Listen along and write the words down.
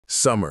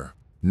Summer,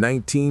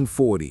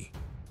 1940.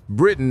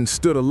 Britain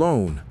stood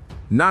alone.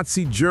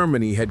 Nazi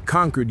Germany had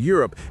conquered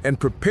Europe and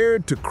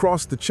prepared to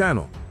cross the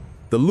Channel.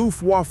 The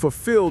Luftwaffe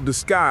filled the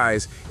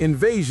skies,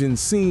 invasion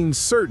seemed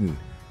certain.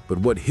 But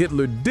what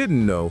Hitler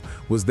didn't know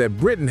was that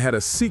Britain had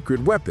a secret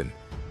weapon,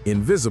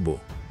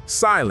 invisible,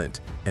 silent,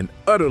 and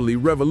utterly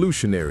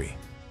revolutionary.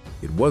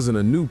 It wasn't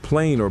a new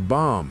plane or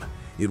bomb.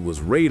 It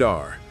was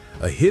radar,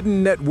 a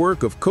hidden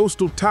network of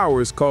coastal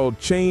towers called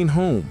Chain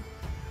Home.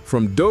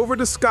 From Dover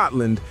to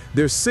Scotland,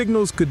 their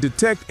signals could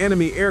detect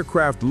enemy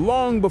aircraft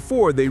long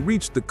before they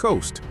reached the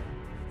coast.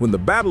 When the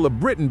Battle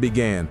of Britain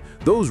began,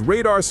 those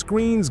radar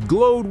screens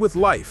glowed with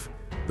life.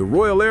 The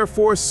Royal Air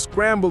Force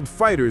scrambled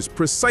fighters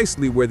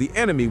precisely where the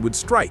enemy would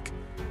strike.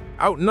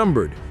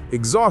 Outnumbered,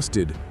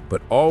 exhausted,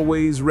 but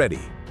always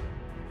ready.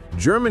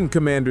 German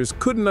commanders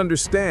couldn't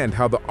understand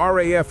how the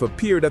RAF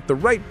appeared at the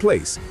right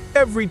place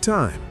every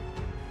time.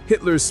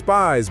 Hitler's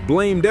spies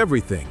blamed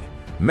everything.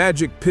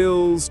 Magic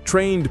pills,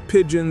 trained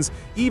pigeons,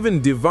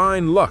 even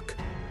divine luck.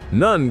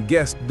 None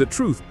guessed the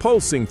truth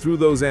pulsing through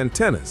those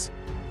antennas.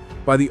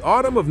 By the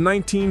autumn of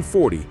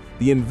 1940,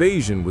 the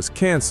invasion was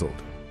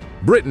canceled.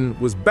 Britain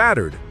was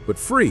battered but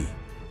free.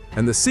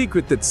 And the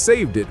secret that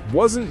saved it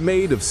wasn't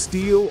made of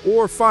steel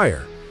or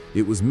fire.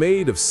 It was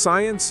made of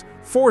science,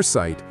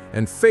 foresight,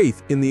 and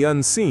faith in the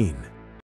unseen.